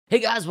Hey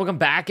guys, welcome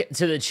back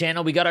to the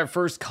channel. We got our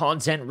first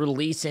content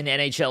release in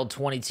NHL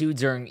 22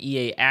 during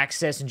EA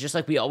Access, and just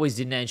like we always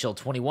did in NHL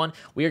 21,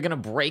 we are going to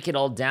break it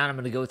all down. I'm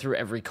going to go through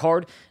every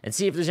card and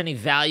see if there's any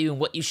value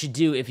and what you should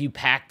do if you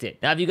packed it.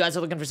 Now, if you guys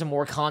are looking for some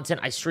more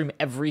content, I stream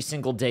every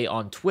single day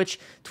on Twitch,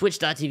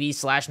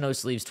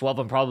 twitch.tv/nosleeves12.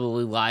 I'm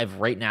probably live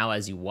right now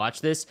as you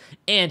watch this,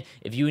 and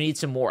if you need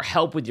some more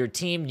help with your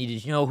team,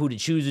 need to know who to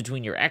choose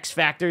between your X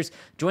Factors,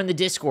 join the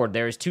Discord.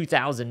 There's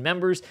 2,000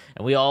 members,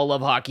 and we all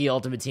love Hockey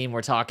Ultimate Team.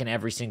 We're talking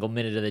every single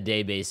minute of the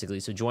day, basically.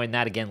 So join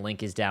that. Again,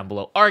 link is down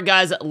below. All right,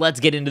 guys, let's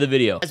get into the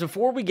video. As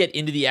before we get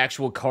into the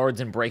actual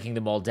cards and breaking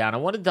them all down, I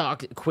want to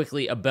talk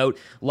quickly about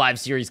live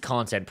series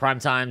content, prime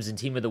times and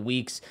team of the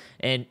weeks,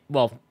 and,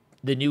 well,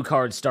 the new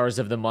card stars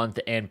of the month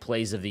and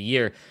plays of the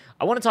year.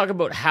 I want to talk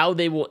about how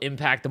they will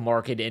impact the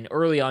market and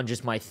early on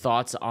just my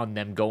thoughts on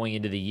them going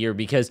into the year,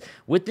 because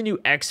with the new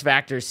X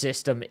Factor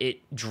system,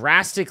 it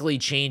drastically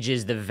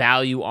changes the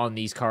value on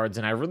these cards,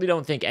 and I really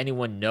don't think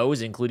anyone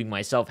knows, including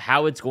myself,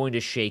 how it's going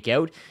to shake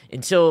out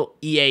until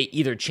EA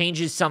either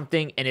changes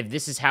something, and if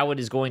this is how it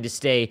is going to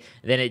stay,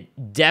 then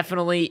it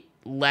definitely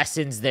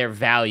lessens their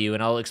value,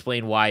 and I'll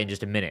explain why in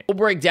just a minute. We'll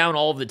break down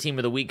all of the Team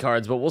of the Week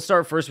cards, but we'll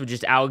start first with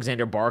just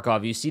Alexander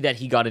Barkov. You see that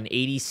he got an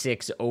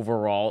 86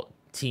 overall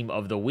Team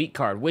of the Week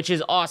card, which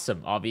is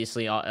awesome.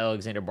 Obviously,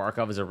 Alexander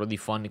Barkov is a really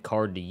fun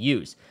card to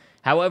use.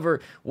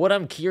 However, what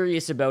I'm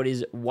curious about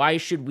is why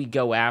should we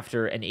go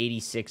after an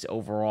 86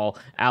 overall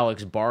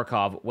Alex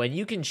Barkov when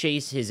you can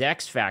chase his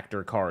X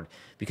Factor card?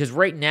 Because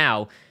right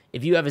now,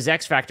 if you have his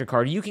X Factor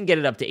card, you can get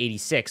it up to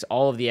 86.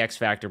 All of the X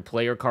Factor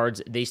player cards,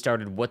 they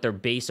started what their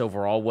base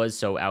overall was,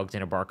 so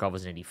Alexander Barkov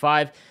was an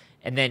 85.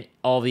 And then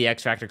all the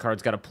X Factor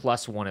cards got a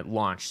 +1 at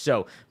launch.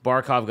 So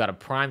Barkov got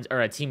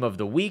a Team of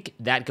the Week.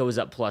 That goes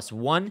up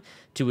 +1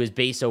 to his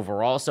base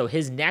overall. So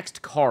his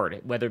next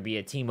card, whether it be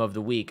a Team of the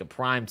Week, a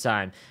Prime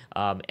Time,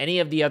 any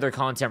of the other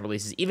content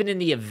releases, even in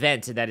the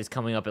event that is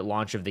coming up at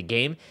launch of the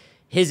game,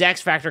 his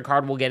X Factor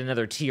card will get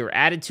another tier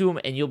added to him,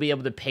 and you'll be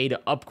able to pay to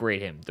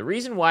upgrade him. The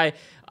reason why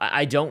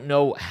I don't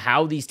know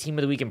how these Team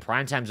of the Week and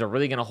Prime Times are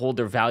really going to hold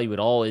their value at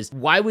all is,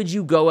 why would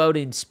you go out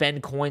and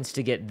spend coins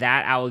to get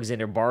that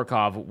Alexander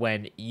Barkov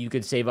when you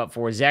could save up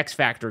for his X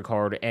Factor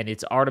card and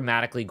it's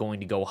automatically going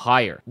to go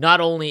higher?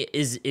 Not only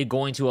is it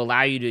going to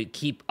allow you to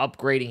keep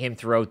upgrading him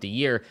throughout the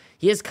year,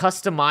 he has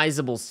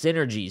customizable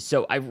synergies,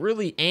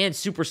 and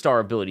superstar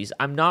abilities.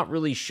 I'm not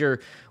really sure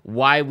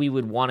why we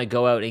would want to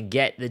go out and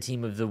get the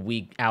Team of the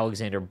Week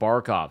Alexander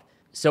Barkov.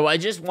 So I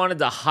just wanted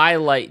to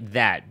highlight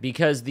that,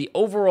 because the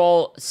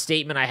overall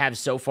statement I have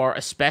so far,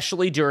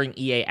 especially during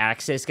EA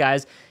Access,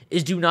 guys,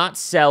 is do not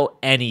sell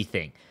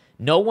anything.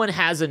 No one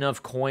has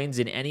enough coins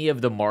in any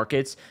of the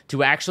markets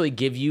to actually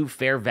give you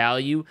fair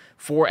value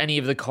for any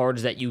of the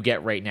cards that you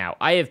get right now.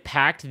 I have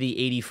packed the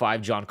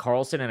 85 John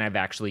Carlson, and I've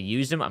actually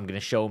used him. I'm going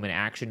to show him in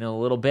action in a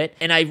little bit.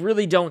 And I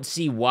really don't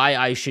see why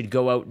I should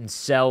go out and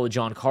sell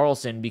John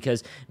Carlson,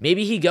 because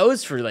maybe he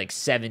goes for like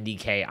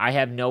 70K. I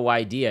have no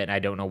idea, and I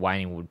don't know why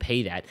anyone would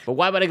pay that. But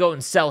why would I go out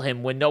and sell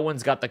him when no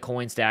one's got the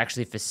coins to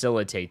actually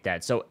facilitate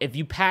that? So if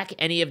you pack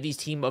any of these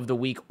Team of the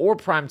Week or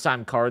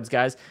Primetime cards,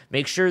 guys,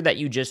 make sure that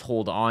you just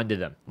hold on to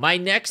them. My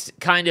next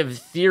kind of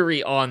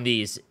theory on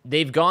these,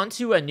 they've gone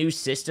to a new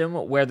system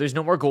where there's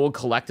no more gold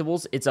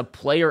collectibles. It's a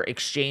player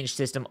exchange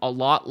system, a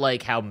lot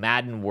like how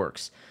Madden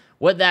works.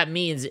 What that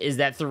means is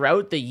that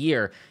throughout the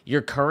year,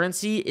 your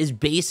currency is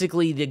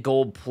basically the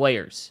gold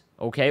players,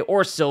 okay?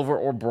 Or silver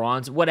or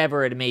bronze,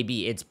 whatever it may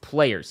be, it's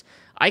players.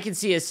 I can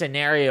see a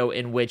scenario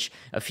in which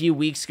a few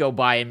weeks go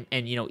by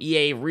and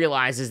EA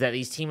realizes that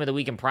these Team of the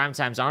Week and Prime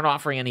Times aren't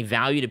offering any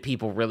value to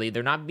people, really.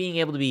 They're not being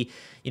able to be,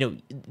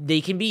 they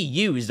can be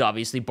used,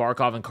 obviously.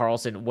 Barkov and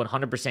Carlson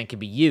 100% can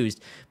be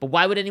used, but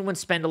why would anyone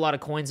spend a lot of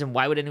coins, and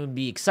why would anyone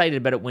be excited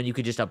about it when you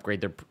could just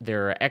upgrade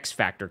their X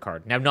Factor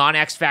card? Now,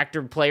 non-X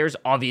Factor players,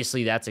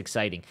 obviously that's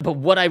exciting, but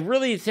what I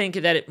really think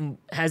that it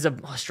has a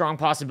strong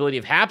possibility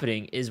of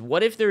happening is,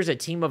 what if there's a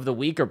Team of the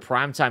Week or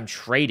Prime Time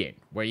trade-in,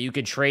 where you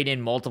could trade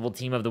in multiple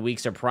Team of the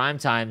Weeks or Prime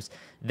Times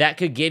that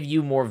could give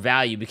you more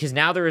value, because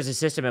now there is a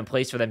system in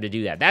place for them to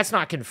do that. That's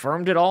not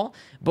confirmed at all,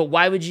 but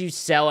why would you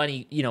sell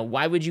any,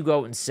 why would you go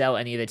out and sell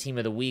any of the Team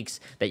of the Weeks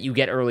that you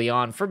get early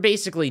on for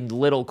basically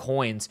little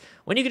coins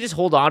when you could just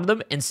hold on to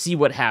them and see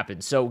what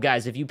happens? So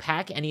guys, if you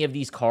pack any of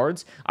these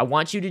cards, I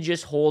want you to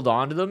just hold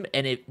on to them,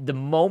 and the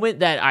moment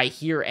that I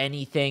hear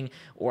anything,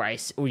 or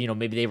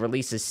maybe they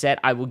release a set,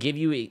 I will give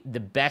you the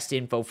best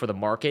info for the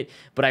market,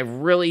 but I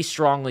really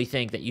strongly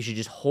think that you should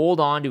just hold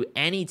on to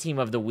any Team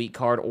of the Week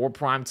card or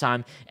Prime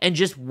Time and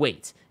just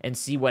wait and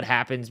see what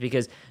happens,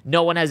 because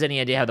no one has any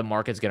idea how the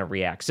market's going to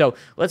react. So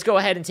let's go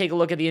ahead and take a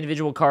look at the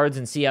individual cards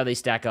and see how they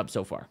stack up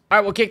so far. All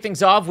right, we'll kick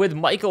things off with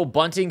Michael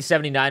Bunting,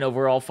 79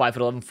 overall,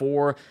 5'11"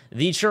 for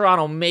the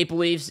Toronto Maple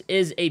Leafs.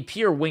 Is a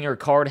pure winger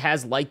card,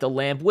 has Light the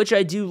Lamp, which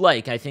I do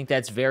like. I think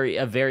that's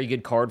a very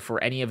good card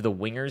for any of the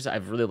wingers.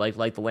 I've really liked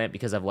Light the Lamp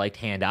because I've liked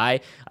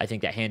hand-eye. I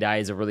think that hand-eye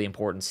is a really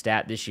important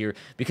stat this year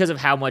because of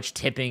how much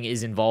tipping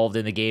is involved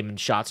in the game and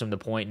shots from the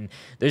point. And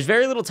there's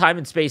very little time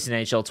and space in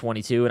NHL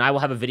 22, and I will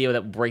have a video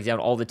that break down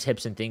all the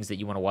tips and things that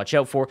you want to watch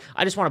out for.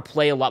 I just want to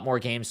play a lot more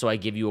games, so I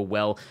give you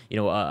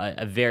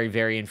a very,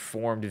 very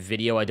informed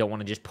video. I don't want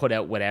to just put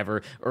out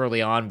whatever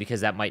early on, because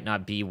that might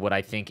not be what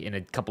I think in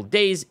a couple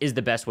days is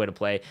the best way to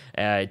play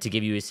to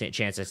give you a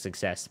chance of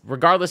success.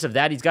 Regardless of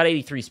that, he's got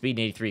 83 speed and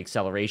 83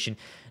 acceleration.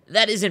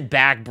 That isn't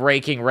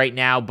back-breaking right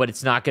now, but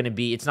it's not going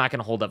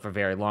to hold up for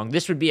very long.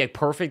 This would be a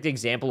perfect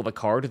example of a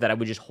card that I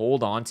would just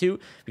hold on to,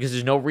 because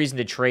there's no reason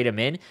to trade him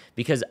in,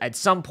 because at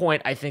some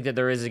point, I think that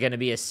there is going to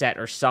be a set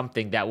or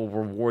something that will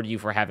reward you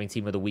for having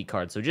Team of the Week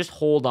cards. So just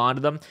hold on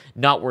to them.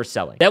 Not worth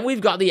selling. Then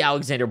we've got the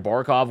Alexander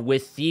Barkov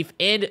with Thief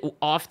and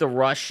Off the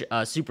Rush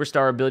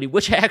Superstar ability,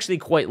 which I actually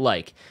quite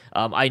like.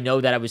 I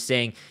know that I was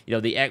saying,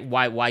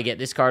 why get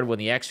this card when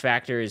the X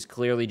Factor is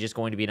clearly just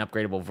going to be an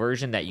upgradable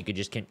version that you could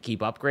just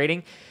keep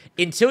upgrading.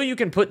 Until you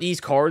can put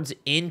these cards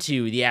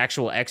into the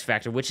actual X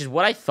Factor, which is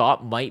what I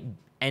thought might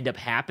end up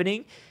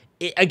happening.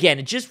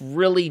 It's just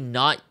really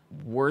not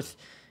worth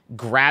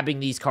grabbing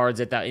these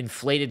cards at the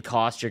inflated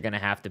cost you're going to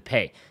have to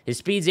pay. His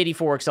speed's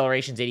 84,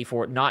 acceleration's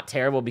 84. Not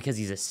terrible because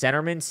he's a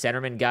centerman.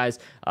 Centerman, guys,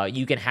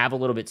 you can have a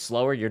little bit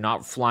slower. You're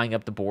not flying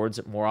up the boards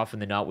more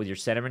often than not with your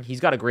centerman. He's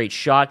got a great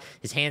shot.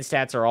 His hand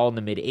stats are all in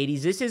the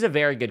mid-80s. This is a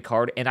very good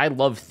card, and I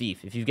love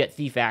Thief. If you get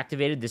Thief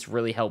activated, this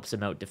really helps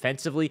him out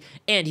defensively,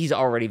 and he's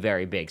already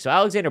very big. So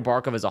Alexander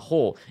Barkov as a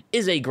whole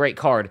is a great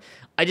card.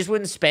 I just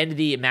wouldn't spend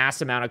the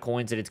mass amount of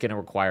coins that it's going to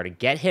require to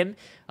get him,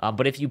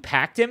 but if you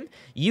packed him,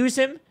 use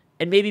him,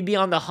 and maybe be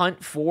on the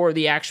hunt for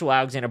the actual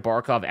Alexander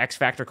Barkov X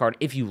Factor card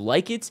if you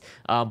like it.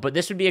 But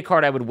this would be a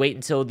card I would wait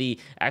until the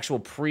actual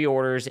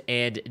pre-orders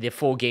and the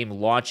full game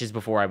launches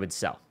before I would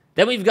sell.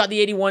 Then we've got the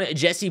 81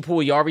 Jesse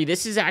Puljujarvi.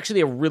 This is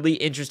actually a really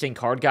interesting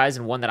card, guys,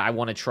 and one that I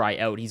want to try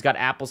out. He's got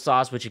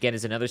Applesauce, which, again,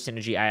 is another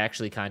synergy I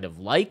actually kind of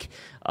like.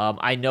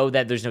 I know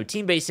that there's no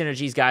team-based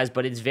synergies, guys,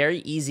 but it's very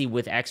easy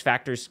with X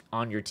Factors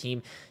on your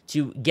team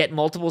to get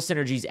multiple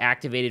synergies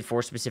activated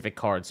for specific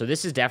cards. So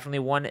this is definitely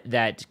one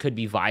that could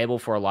be viable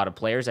for a lot of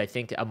players. I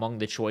think among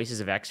the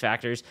choices of X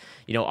Factors,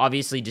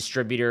 obviously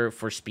Distributor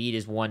for speed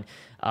is one.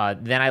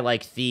 Then I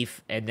like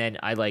Thief, and then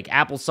I like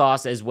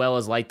Applesauce, as well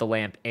as Light the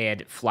Lamp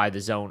and Fly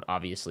the Zone,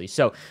 obviously.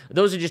 So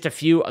those are just a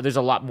few. There's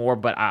a lot more,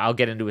 but I'll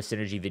get into a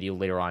synergy video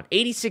later on.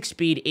 86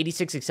 speed,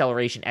 86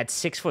 acceleration at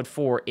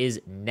 6'4"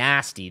 is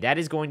nasty. That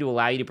is going to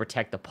allow you to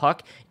protect the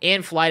puck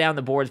and fly down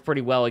the boards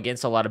pretty well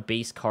against a lot of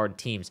base card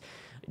teams.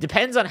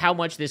 Depends on how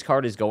much this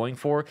card is going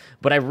for,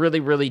 but I really,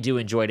 really do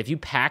enjoy it. If you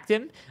packed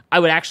him, I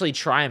would actually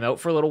try him out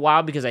for a little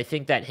while, because I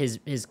think that his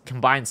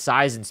combined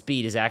size and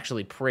speed is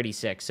actually pretty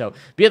sick. So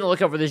be on the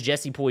lookout for this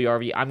Jesse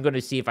Puljujarvi. I'm going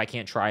to see if I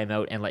can't try him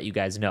out and let you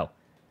guys know.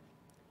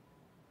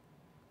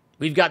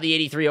 We've got the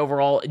 83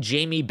 overall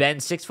Jamie Benn,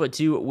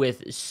 6'2"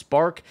 with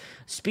Spark.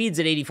 Speed's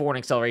at 84 and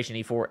acceleration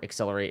 84.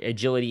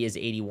 Agility is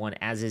 81,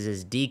 as is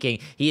his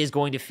deking. He is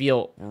going to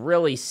feel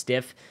really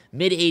stiff.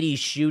 Mid-80s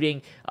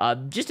shooting.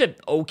 Just an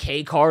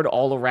okay card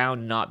all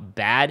around, not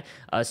bad.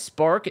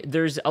 Spark,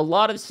 there's a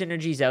lot of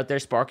synergies out there.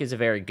 Spark is a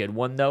very good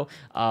one, though.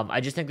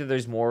 I just think that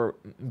there's more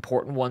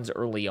important ones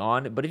early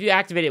on. But if you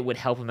activate it, it would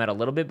help him out a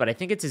little bit. But I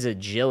think it's his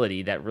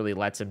agility that really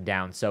lets him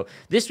down. So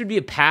this would be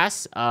a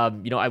pass.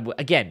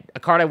 Again, a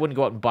card I wouldn't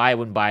go out and buy. I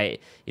wouldn't buy,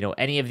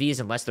 any of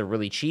these unless they're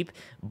really cheap.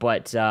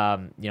 But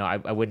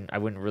I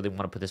wouldn't really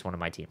want to put this one on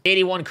my team.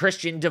 81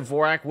 Christian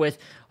Dvorak with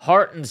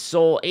Heart and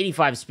Soul,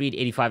 85 speed,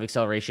 85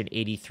 acceleration,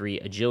 83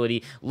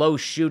 agility, low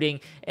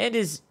shooting, and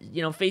his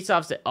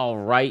face-offs all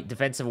right.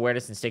 Defensive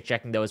awareness and stick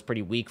checking, though, is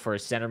pretty weak for a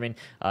centerman.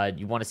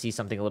 You want to see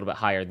something a little bit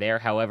higher there.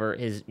 However,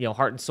 his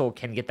Heart and Soul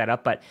can get that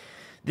up, but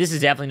this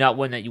is definitely not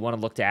one that you want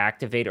to look to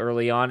activate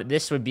early on.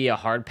 This would be a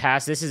hard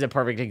pass. This is a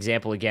perfect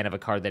example, again, of a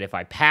card that if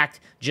I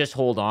packed, just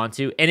hold on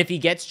to. And if he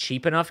gets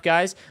cheap enough,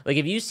 guys, like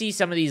if you see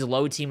some of these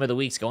low team of the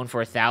weeks going for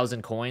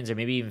 1,000 coins or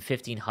maybe even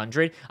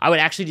 1,500, I would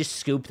actually just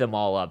scoop them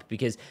all up,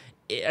 because,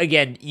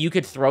 again, you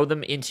could throw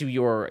them into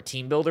your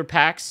team builder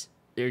packs,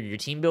 or your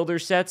team builder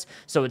sets,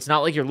 so it's not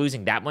like you're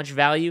losing that much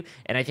value,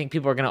 and I think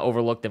people are going to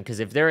overlook them,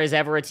 because if there is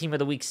ever a team of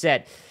the week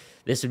set,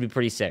 this would be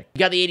pretty sick. You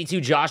got the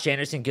 82 Josh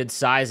Anderson, good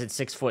size at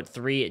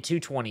 6'3" at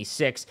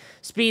 226.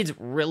 Speed's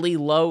really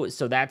low,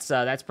 so that's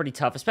pretty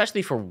tough,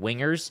 especially for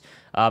wingers.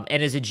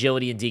 And his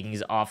agility and digging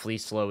is awfully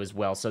slow as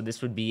well. So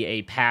this would be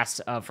a pass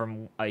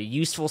from a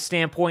useful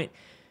standpoint.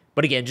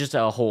 But again, just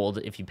a hold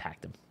if you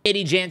pack them.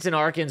 80 Jansen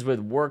Arkins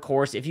with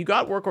Workhorse. If you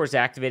got Workhorse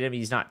activated,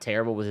 he's not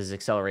terrible with his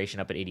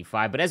acceleration up at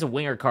 85. But as a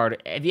winger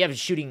card, if you have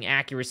shooting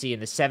accuracy in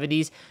the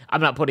 70s,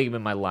 I'm not putting him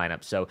in my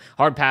lineup. So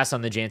hard pass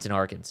on the Jansen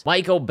Arkins.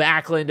 Michael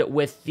Backlund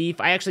with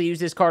Thief. I actually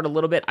used this card a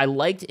little bit. I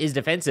liked his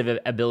defensive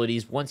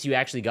abilities once you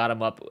actually got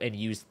him up and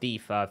used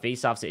Thief.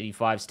 Face-offs at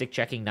 85, stick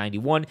checking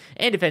 91,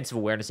 and defensive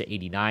awareness at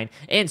 89,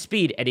 and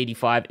speed at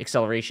 85,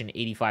 acceleration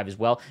 85 as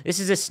well. This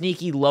is a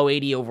sneaky low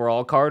 80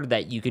 overall card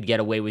that you could get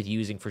away with with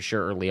using for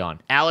sure early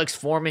on. Alex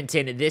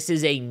Formenton, this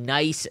is a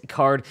nice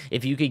card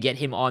if you could get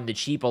him on the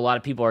cheap. A lot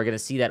of people are going to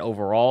see that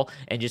overall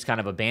and just kind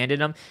of abandon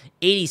him.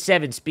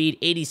 87 speed,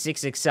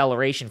 86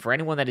 acceleration for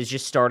anyone that is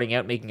just starting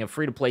out making a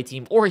free-to-play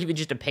team or even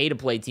just a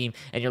pay-to-play team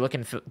and you're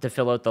looking to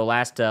fill out the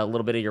last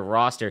little bit of your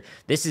roster.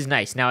 This is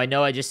nice. Now, I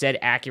know I just said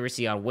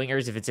accuracy on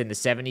wingers, if it's in the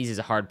 70s, is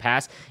a hard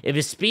pass. If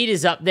his speed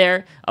is up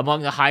there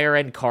among the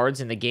higher-end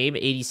cards in the game,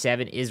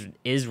 87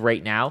 is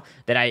right now,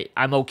 that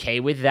I'm okay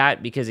with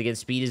that because, again,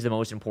 speed is the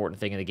most important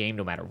thing in the game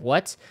no matter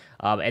what.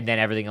 And then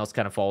everything else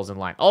kind of falls in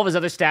line. All of his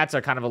other stats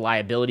are kind of a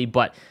liability,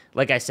 but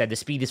like I said, the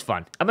speed is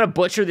fun. I'm going to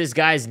butcher this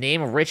guy's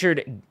name,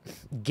 Richard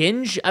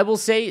Ginge, I will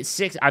say.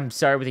 I'm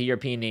sorry with the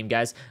European name,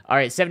 guys. All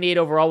right, 78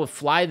 overall with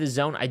Fly the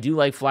Zone. I do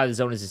like Fly the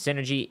Zone as a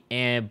synergy,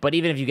 but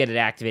even if you get it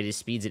activated, his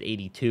speed's at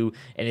 82,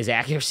 and his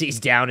accuracy is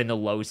down in the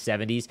low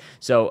 70s.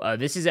 So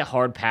this is a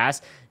hard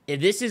pass.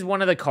 This is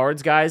one of the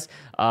cards, guys.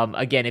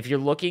 Again, if you're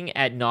looking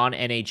at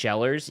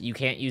non-NHLers, you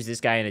can't use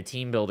this guy in a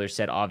team builder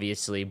set,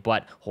 obviously,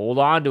 but hold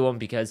on to him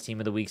because Team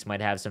of the Weeks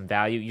might have some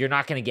value. You're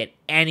not going to get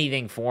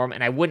anything for him,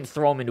 and I wouldn't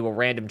throw him into a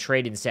random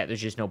trade-in set.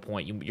 There's just no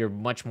point. You're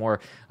much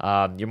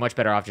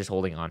better off just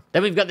holding on.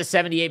 Then we've got the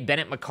 78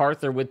 Bennett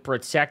MacArthur with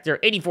Protector,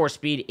 84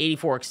 speed,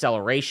 84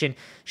 acceleration,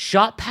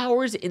 shot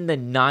powers in the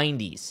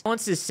 90s.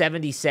 Once is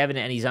 77,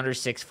 and he's under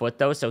 6 foot,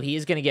 though, so he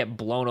is going to get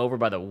blown over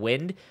by the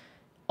wind.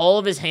 All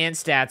of his hand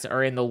stats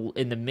are in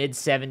the mid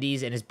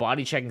 70s, and his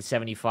body checking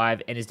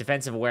 75, and his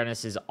defensive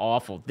awareness is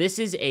awful. This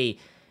is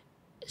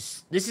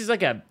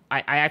like I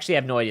actually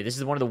have no idea. This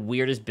is one of the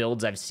weirdest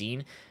builds I've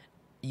seen.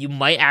 You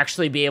might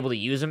actually be able to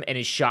use him, and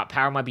his shot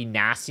power might be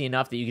nasty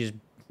enough that you can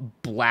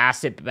just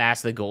blast it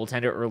past the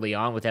goaltender early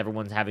on with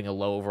everyone having a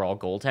low overall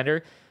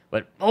goaltender.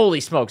 But holy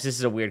smokes, this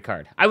is a weird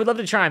card. I would love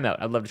to try him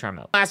out.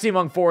 Lastly,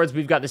 among forwards,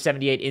 we've got the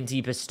 78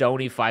 Inti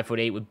Pistone,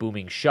 5'8" with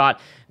booming shot.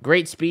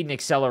 Great speed and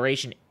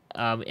acceleration.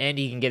 And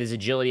he can get his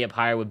agility up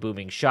higher with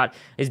booming shot.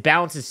 His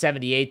balance is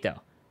 78 though,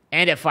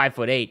 and at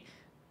 5'8",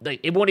 like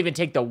it won't even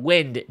take the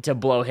wind to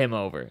blow him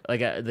over.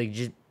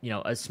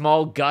 A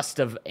small gust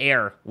of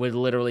air would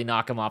literally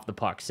knock him off the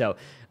puck. So,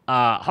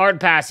 hard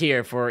pass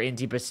here for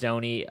Inti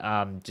Pistone.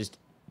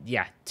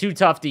 Yeah, too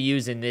tough to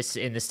use in the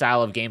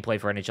style of gameplay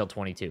for NHL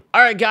 22.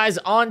 All right, guys,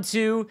 on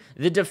to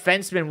the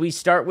defenseman. We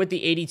start with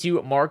the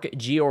 82 Mark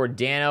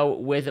Giordano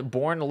with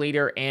Born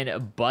Leader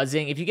and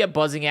Buzzing. If you get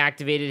Buzzing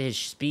activated, his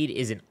speed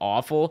isn't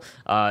awful.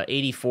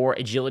 84,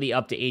 agility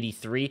up to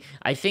 83.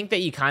 I think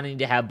that you kind of need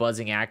to have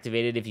Buzzing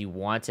activated if you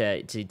want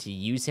to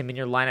use him in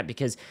your lineup,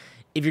 because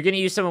if you're going to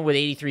use someone with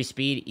 83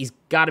 speed, he's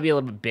got to be a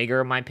little bit bigger,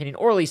 in my opinion,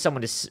 or at least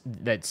someone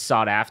that's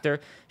sought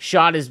after.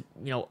 Shot is,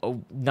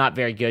 not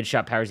very good.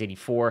 Shot power is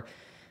 84.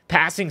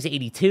 Passing's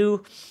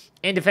 82.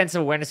 And defensive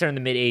awareness are in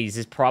the mid-80s.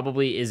 This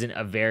probably isn't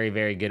a very,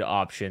 very good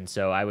option.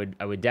 So I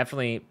would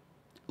definitely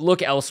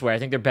look elsewhere. I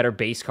think there are better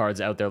base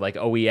cards out there, like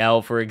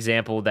OEL, for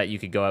example, that you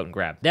could go out and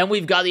grab. Then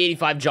we've got the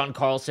 85 John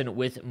Carlson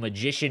with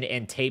Magician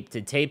and Tape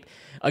to Tape.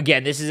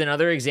 Again, this is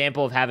another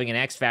example of having an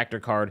X-Factor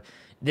card.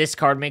 This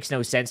card makes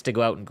no sense to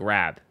go out and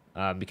grab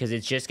because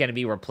it's just going to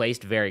be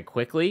replaced very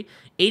quickly.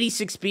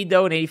 86 speed,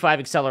 though, and 85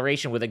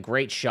 acceleration with a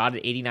great shot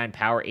at 89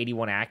 power,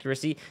 81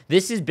 accuracy.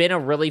 This has been a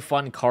really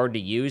fun card to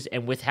use,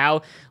 and with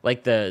how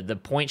the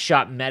point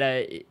shot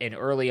meta and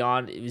early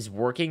on is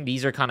working,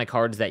 these are kind of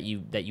cards that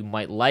you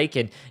might like,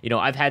 and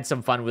I've had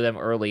some fun with them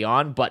early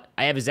on, but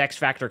I have his X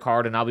Factor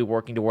card, and I'll be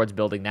working towards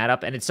building that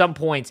up, and at some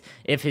point,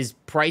 if his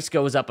price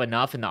goes up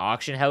enough in the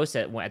auction house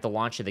at the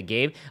launch of the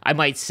game, I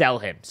might sell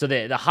him. So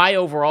the high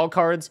overall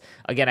cards,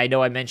 again, I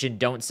know I mentioned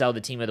don't sell the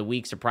Team of the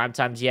Weeks or Prime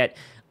Times yet,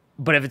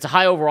 but if it's a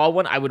high overall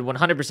one, I would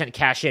 100%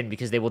 cash in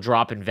because they will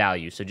drop in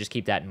value, so just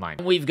keep that in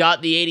mind. We've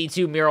got the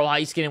 82 Miro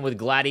Heiskanen with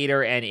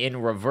Gladiator and in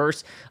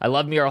reverse. I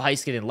love Miro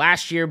Heiskanen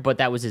last year, but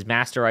that was his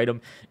master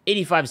item.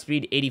 85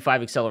 speed,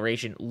 85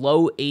 acceleration,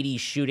 low 80s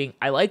shooting.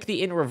 I like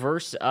the in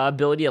reverse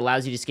ability. It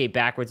allows you to skate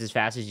backwards as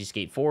fast as you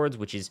skate forwards,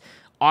 which is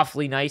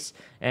awfully nice,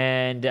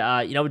 and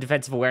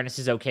defensive awareness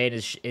is okay, and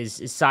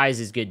his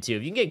size is good too.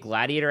 If you can get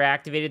Gladiator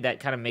activated,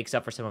 that kind of makes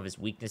up for some of his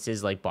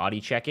weaknesses like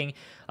body checking,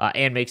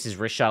 and makes his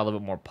wrist shot a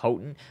little bit more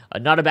potent.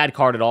 Not a bad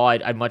card at all.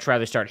 I'd much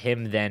rather start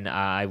him than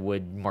I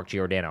would Mark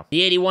Giordano.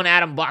 The 81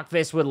 Adam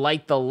Blockfist would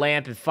Light the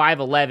Lamp at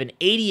 5'11",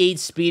 88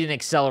 speed and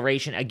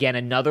acceleration. Again,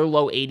 another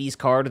low 80s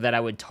card that I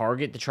would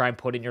target to try and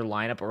put in your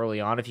lineup early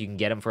on if you can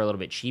get him for a little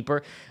bit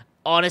cheaper.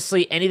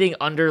 Honestly, anything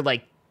under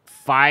like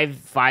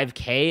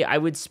 5K I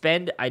would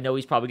spend. I know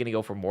he's probably going to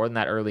go for more than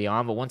that early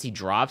on, but once he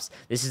drops,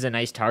 this is a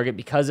nice target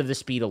because of the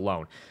speed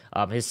alone.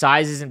 His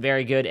size isn't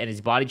very good, and his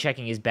body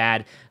checking is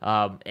bad,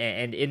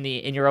 and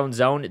in your own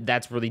zone,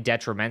 that's really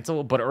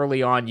detrimental, but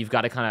early on, you've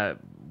got to kind of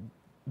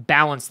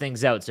balance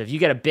things out. So if you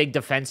get a big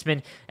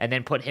defenseman and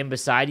then put him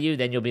beside you,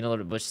 then you'll be in a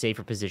little bit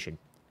safer position.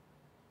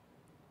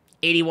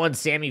 81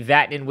 Sammy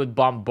Vatanen with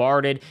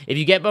Bombarded. If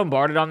you get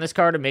Bombarded on this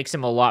card, it makes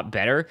him a lot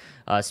better.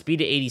 Speed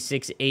to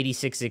 86,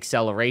 86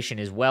 acceleration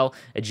as well.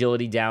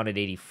 Agility down at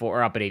 84,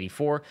 or up at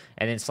 84.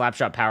 And then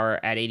Slapshot power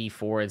at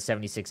 84 and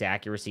 76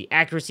 accuracy.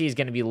 Accuracy is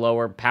going to be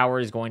lower. Power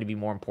is going to be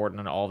more important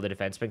on all of the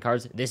defenseman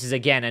cards. This is,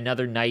 again,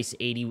 another nice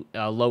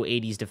low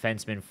 80s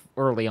defenseman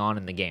early on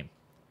in the game.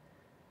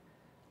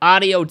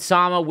 Audio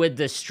Tama with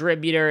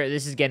Distributor.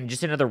 This is, again,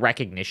 just another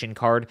recognition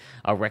card,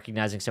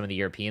 recognizing some of the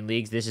European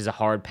leagues. This is a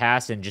hard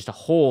pass and just a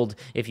hold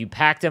if you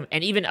packed him,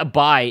 and even a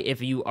buy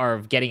if you are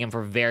getting him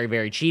for very,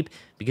 very cheap,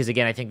 because,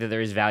 again, I think that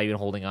there is value in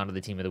holding on to the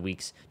Team of the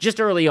Weeks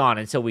just early on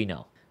until we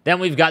know. Then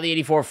we've got the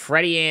 84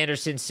 Freddie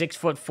Anderson,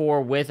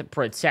 6'4" with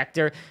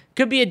Protector.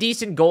 Could be a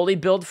decent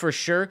goalie build for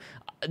sure.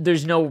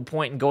 There's no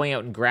point in going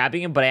out and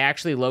grabbing him, but I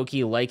actually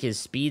low-key like his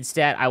speed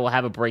stat. I will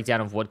have a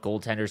breakdown of what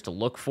goaltenders to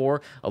look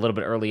for a little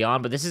bit early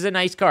on, but this is a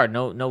nice card.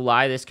 No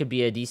lie, this could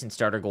be a decent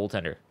starter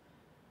goaltender.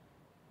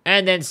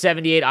 And then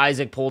 78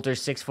 Isaac Poulter,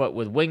 6 foot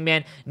with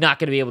Wingman. Not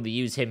going to be able to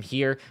use him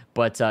here,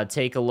 but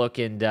take a look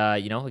and,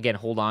 again,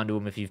 hold on to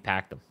him if you've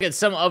packed them. Get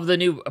some of the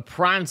new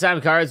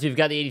primetime cards. We've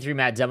got the 83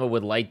 Matt Dumba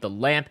with Light the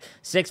Lamp.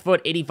 6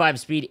 foot, 85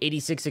 speed,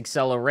 86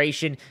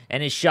 acceleration,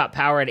 and his shot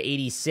power at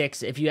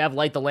 86. If you have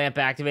Light the Lamp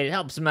activated, it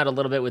helps him out a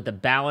little bit with the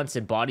balance,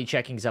 and body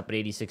checking is up at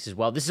 86 as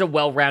well. This is a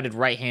well-rounded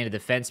right-handed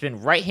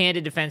defenseman.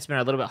 Right-handed defensemen are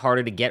a little bit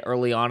harder to get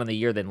early on in the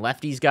year than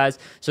lefties guys,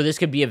 so this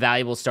could be a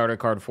valuable starter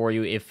card for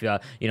you if, you're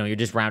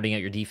just rounding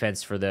out your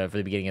defense for the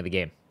beginning of the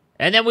game.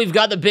 And then we've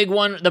got the big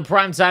one, the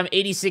primetime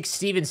 86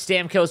 Steven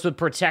Stamkos with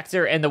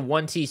Protector and the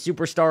 1T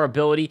Superstar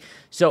ability.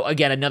 So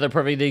again, another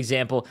perfect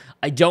example.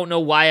 I don't know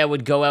why I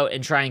would go out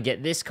and try and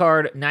get this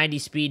card. 90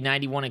 speed,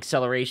 91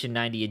 acceleration,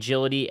 90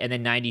 agility, and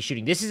then 90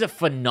 shooting. This is a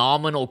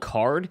phenomenal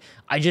card.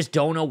 I just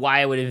don't know why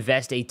I would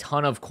invest a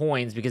ton of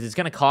coins, because it's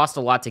going to cost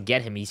a lot to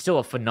get him. He's still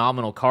a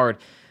phenomenal card,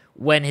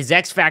 when his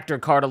X Factor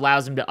card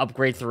allows him to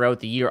upgrade throughout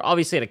the year,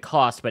 obviously at a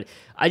cost, but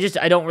I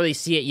don't really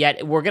see it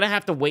yet. We're going to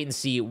have to wait and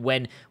see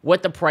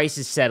what the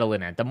prices settle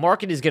in at. The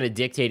market is going to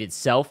dictate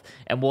itself,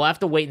 and we'll have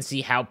to wait and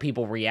see how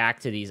people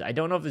react to these. I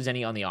don't know if there's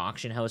any on the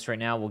auction house right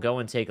now. We'll go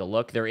and take a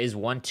look. There is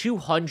one,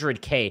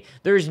 200K.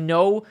 There's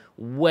no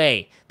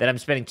way that I'm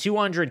spending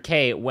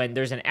 200K when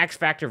there's an X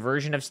Factor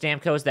version of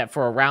Stamkos that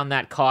for around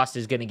that cost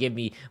is going to give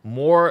me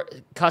more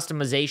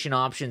customization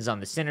options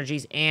on the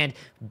synergies and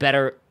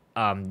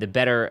the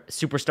better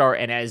superstar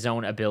and as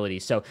zone ability.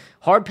 So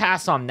hard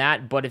pass on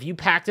that, but if you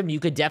packed him,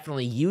 you could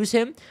definitely use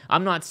him.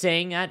 I'm not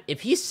saying that.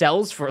 If he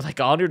sells for like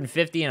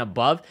 150 and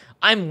above,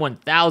 I'm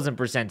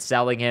 1000%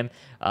 selling him,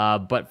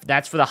 but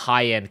that's for the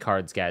high-end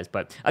cards, guys.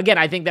 But again,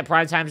 I think that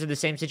prime times are the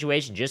same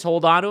situation. Just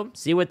hold on to them,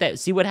 see what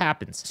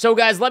happens. So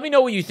guys, let me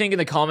know what you think in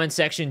the comment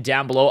section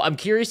down below. I'm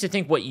curious to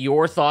think what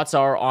your thoughts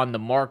are on the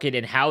market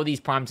and how these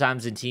prime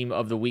times and team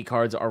of the week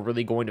cards are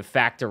really going to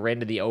factor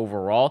into the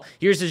overall.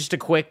 Here's just a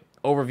quick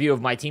overview of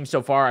my team so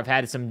far. I've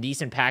had some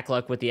decent pack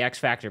luck with the X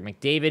Factor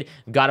McDavid.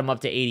 Got him up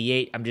to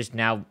 88. I'm just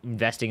now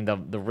investing the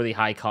really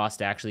high cost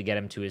to actually get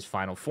him to his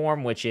final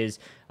form, which is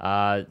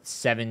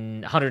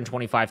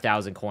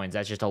 725,000 coins.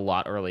 That's just a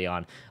lot early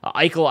on.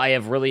 Eichel, I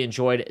have really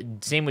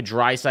enjoyed. Same with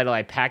Draisaitl.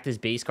 I packed his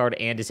base card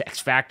and his X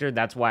Factor.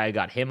 That's why I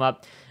got him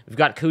up. We've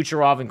got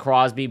Kucherov and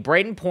Crosby.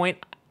 Braden Point,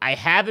 I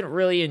haven't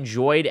really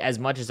enjoyed as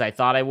much as I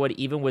thought I would,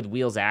 even with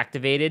wheels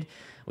activated.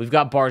 We've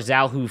got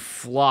Barzal, who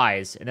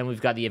flies, and then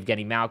we've got the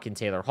Evgeny Malkin,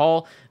 Taylor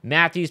Hall,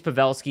 Matthews,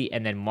 Pavelski,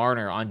 and then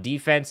Marner. On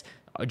defense,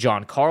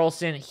 John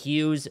Carlson,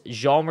 Hughes,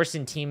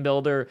 Hjalmarsson team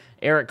builder,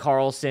 Eric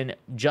Carlson,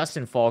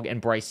 Justin Falk,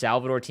 and Bryce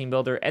Salvador team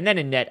builder. And then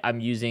in net,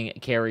 I'm using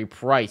Carey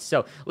Price.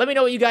 So let me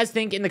know what you guys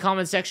think in the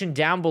comment section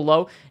down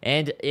below.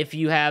 And if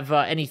you have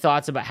any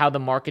thoughts about how the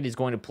market is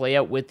going to play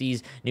out with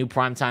these new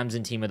prime times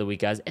and team of the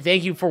week, guys.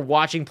 Thank you for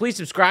watching. Please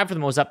subscribe for the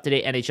most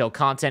up-to-date NHL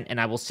content, and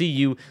I will see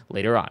you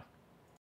later on.